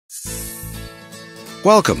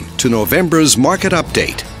Welcome to November's Market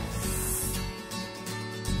Update.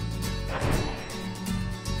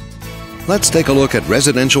 Let's take a look at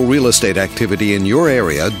residential real estate activity in your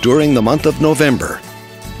area during the month of November.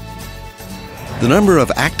 The number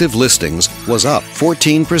of active listings was up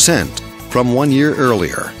 14% from 1 year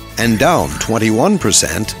earlier and down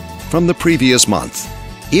 21% from the previous month.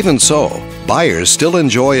 Even so, buyers still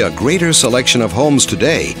enjoy a greater selection of homes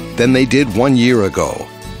today than they did 1 year ago.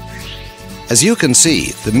 As you can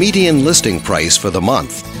see, the median listing price for the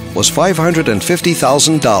month was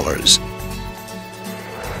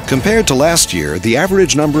 $550,000. Compared to last year, the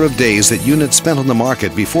average number of days that units spent on the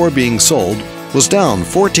market before being sold was down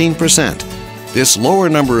 14%. This lower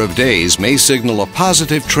number of days may signal a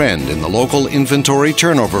positive trend in the local inventory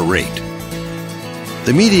turnover rate.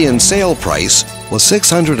 The median sale price was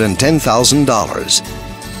 $610,000.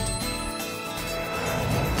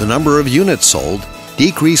 The number of units sold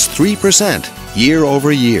decreased 3% year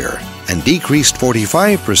over year and decreased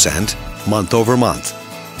 45% month over month.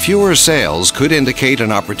 Fewer sales could indicate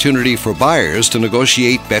an opportunity for buyers to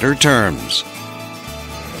negotiate better terms.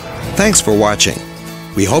 Thanks for watching.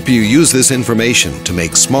 We hope you use this information to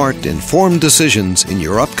make smart, informed decisions in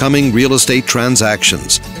your upcoming real estate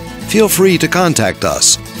transactions. Feel free to contact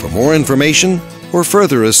us for more information or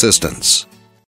further assistance.